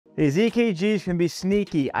These EKGs can be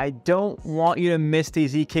sneaky. I don't want you to miss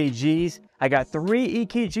these EKGs. I got 3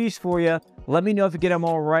 EKGs for you. Let me know if you get them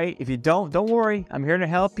all right. If you don't worry. I'm here to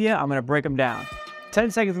help you. I'm going to break them down.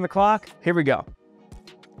 10 seconds on the clock. Here we go.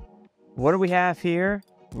 What do we have here?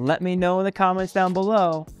 Let me know in the comments down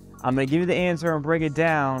below. I'm going to give you the answer and break it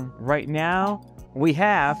down. Right now, we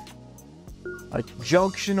have a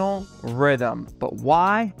junctional rhythm. But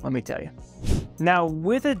why? Let me tell you. Now,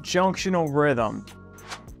 with a junctional rhythm,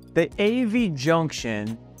 the AV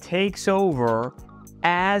junction takes over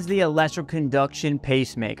as the electrical conduction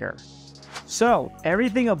pacemaker. So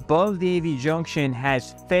everything above the AV junction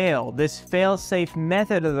has failed. This fail-safe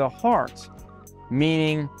method of the heart,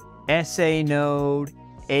 meaning SA node,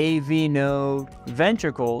 AV node,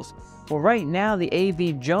 ventricles. Well, right now the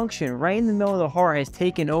AV junction right in the middle of the heart has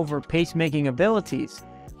taken over pacemaking abilities.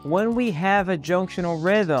 When we have a junctional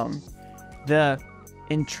rhythm, the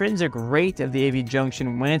intrinsic rate of the AV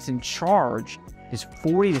junction when it's in charge is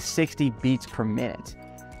 40 to 60 beats per minute.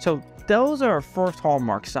 So those are our first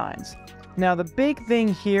hallmark signs. Now the big thing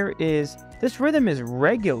here is this rhythm is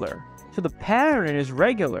regular. So the pattern is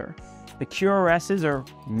regular. The QRSs are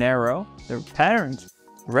narrow, the pattern's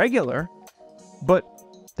regular, but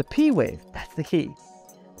the P wave, that's the key.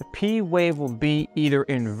 The P wave will be either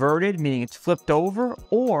inverted, meaning it's flipped over,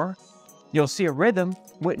 or you'll see a rhythm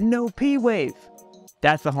with no P wave.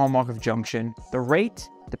 That's the hallmark of junction. The rate,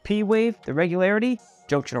 the P wave, the regularity,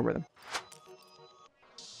 junctional rhythm.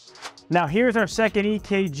 Now here's our second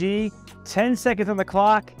EKG. 10 seconds on the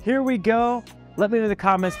clock. Here we go. Let me know in the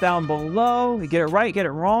comments down below. You get it right, get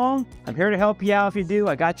it wrong. I'm here to help you out if you do.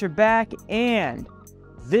 I got your back. And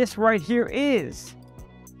this right here is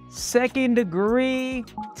second degree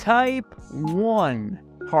type 1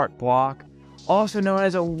 heart block, also known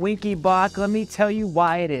as a winky block. Let me tell you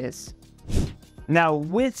why it is. Now,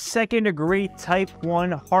 with second degree type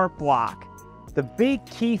 1 heart block, the big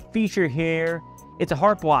key feature here, it's a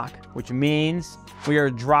heart block, which means we are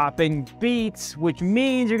dropping beats, which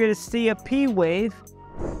means you're going to see a P wave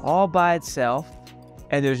all by itself,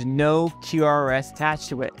 and there's no QRS attached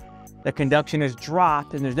to it. The conduction is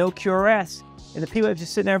dropped, and there's no QRS, and the P wave is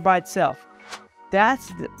just sitting there by itself. That's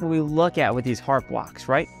what we look at with these heart blocks,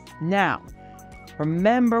 right? Now,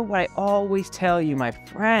 remember what I always tell you, my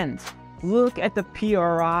friends. Look at the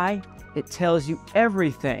PRI. It tells you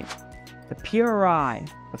everything. The PRI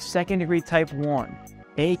of second degree type 1,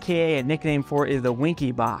 aka a nickname for it is the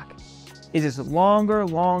winky block, is just longer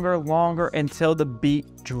until the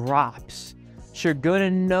beat drops. So you're going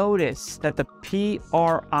to notice that the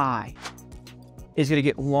PRI is going to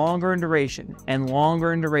get longer in duration and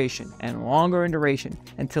longer in duration and longer in duration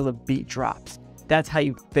until the beat drops. That's how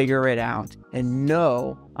you figure it out and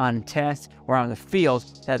know on tests or on the field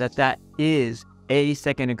that is a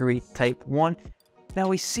second degree type 1. Now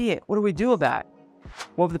we see it. What do we do about it?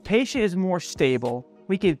 Well, if the patient is more stable,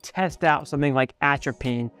 we could test out something like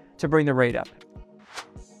atropine to bring the rate up.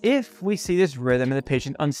 If we see this rhythm in the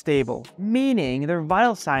patient unstable, meaning their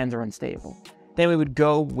vital signs are unstable, then we would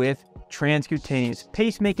go with transcutaneous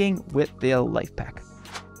pacemaking with the life pack.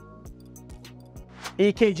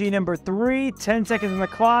 EKG number 3, 10 seconds on the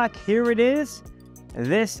clock. Here it is.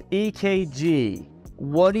 This EKG.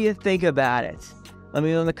 What do you think about it? Let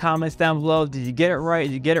me know in the comments down below. Did you get it right?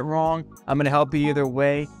 Did you get it wrong? I'm going to help you either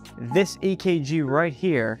way. This EKG right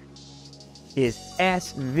here is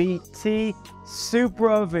SVT,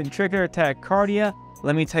 supraventricular tachycardia.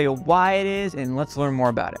 Let me tell you why it is, and let's learn more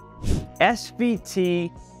about it. SVT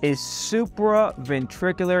is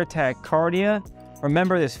supraventricular tachycardia.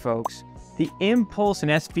 Remember this, folks. The impulse in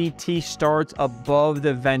SVT starts above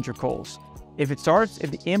the ventricles. If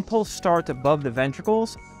the impulse starts above the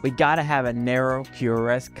ventricles, we gotta have a narrow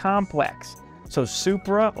QRS complex. So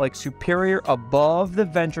supra, like superior, above the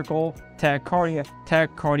ventricle,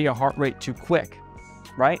 tachycardia, heart rate too quick,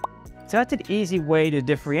 right? So that's an easy way to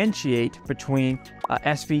differentiate between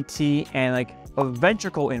SVT and like a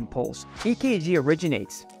ventricle impulse. EKG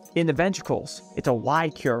originates in the ventricles. It's a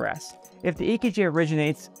wide QRS. If the EKG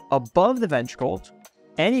originates above the ventricles,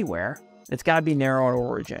 anywhere, it's gotta be narrow at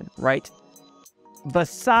origin, right?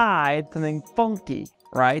 Besides something funky,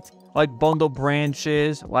 right? Like bundle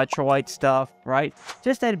branches, electrolyte stuff, right?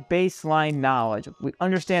 Just that baseline knowledge. We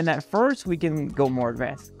understand that first, we can go more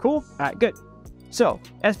advanced. Cool? All right, good. So,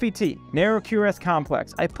 SVT, narrow QRS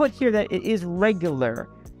complex. I put here that it is regular.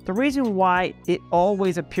 The reason why it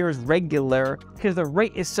always appears regular, because the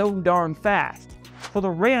rate is so darn fast. So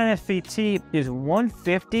the rate on SVT is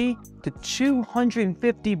 150 to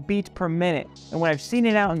 250 beats per minute. And when I've seen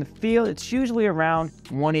it out in the field, it's usually around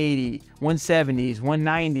 180, 170s,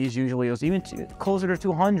 190s usually. It's even closer to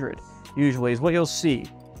 200 usually is what you'll see.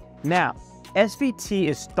 Now, SVT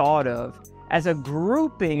is thought of as a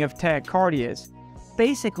grouping of tachycardias.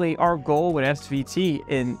 Basically, our goal with SVT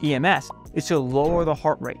in EMS is to lower the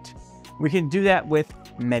heart rate. We can do that with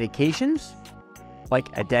medications, like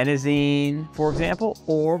adenosine, for example,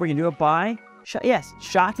 or we can do it by,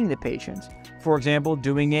 shocking the patients. For example,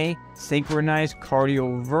 doing a synchronized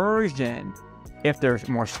cardioversion. If they're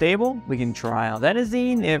more stable, we can try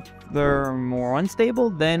adenosine. If they're more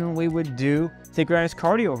unstable, then we would do synchronized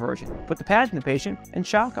cardioversion. Put the pads in the patient and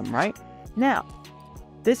shock them, right? Now,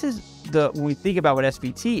 this is when we think about what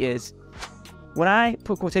SVT is, when I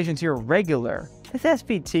put quotations here, regular, this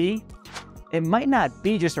SVT, it might not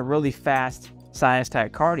be just a really fast sinus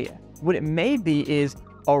tachycardia. What it may be is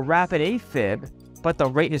a rapid AFib, but the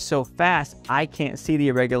rate is so fast, I can't see the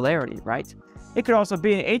irregularity, right? It could also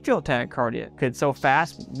be an atrial tachycardia, because it's so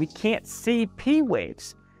fast, we can't see P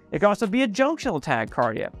waves. It could also be a junctional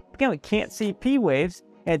tachycardia. Again, we can't see P waves,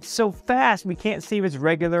 and it's so fast, we can't see if it's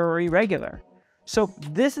regular or irregular. So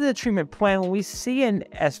this is a treatment plan when we see an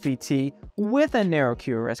SVT with a narrow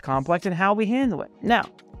QRS complex and how we handle it. Now,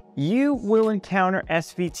 you will encounter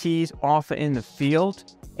SVTs often in the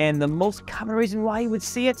field, and the most common reason why you would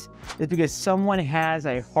see it is because someone has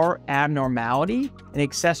a heart abnormality, an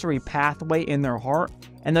accessory pathway in their heart,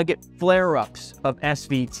 and they'll get flare-ups of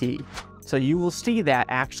SVT. So you will see that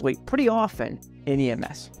actually pretty often in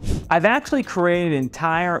EMS. I've actually created an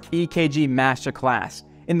entire EKG masterclass.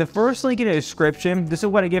 In the first link in the description, this is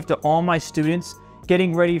what I give to all my students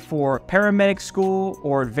getting ready for paramedic school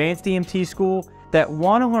or advanced EMT school that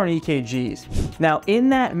want to learn EKGs. Now, in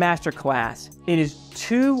that masterclass, it is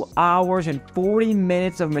 2 hours and 40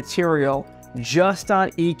 minutes of material just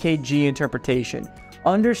on EKG interpretation,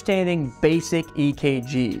 understanding basic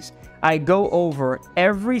EKGs. I go over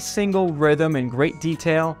every single rhythm in great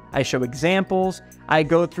detail. I show examples. I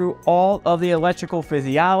go through all of the electrical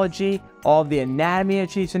physiology, all of the anatomy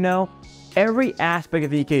that you need to know, every aspect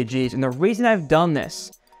of EKGs. And the reason I've done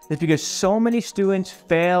this is because so many students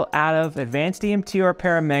fail out of advanced EMT or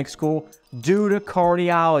paramedic school due to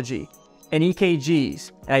cardiology and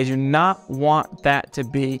EKGs. And I do not want that to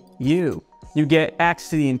be you. You get access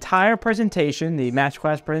to the entire presentation, the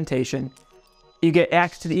masterclass presentation. You get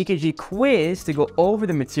access to the EKG quiz to go over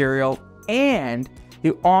the material, and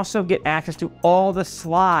you also get access to all the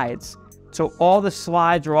slides. So all the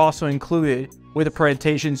slides are also included with the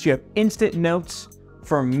presentations. You have instant notes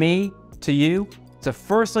from me to you. It's the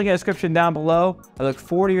first link in the description down below. I look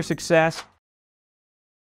forward to your success.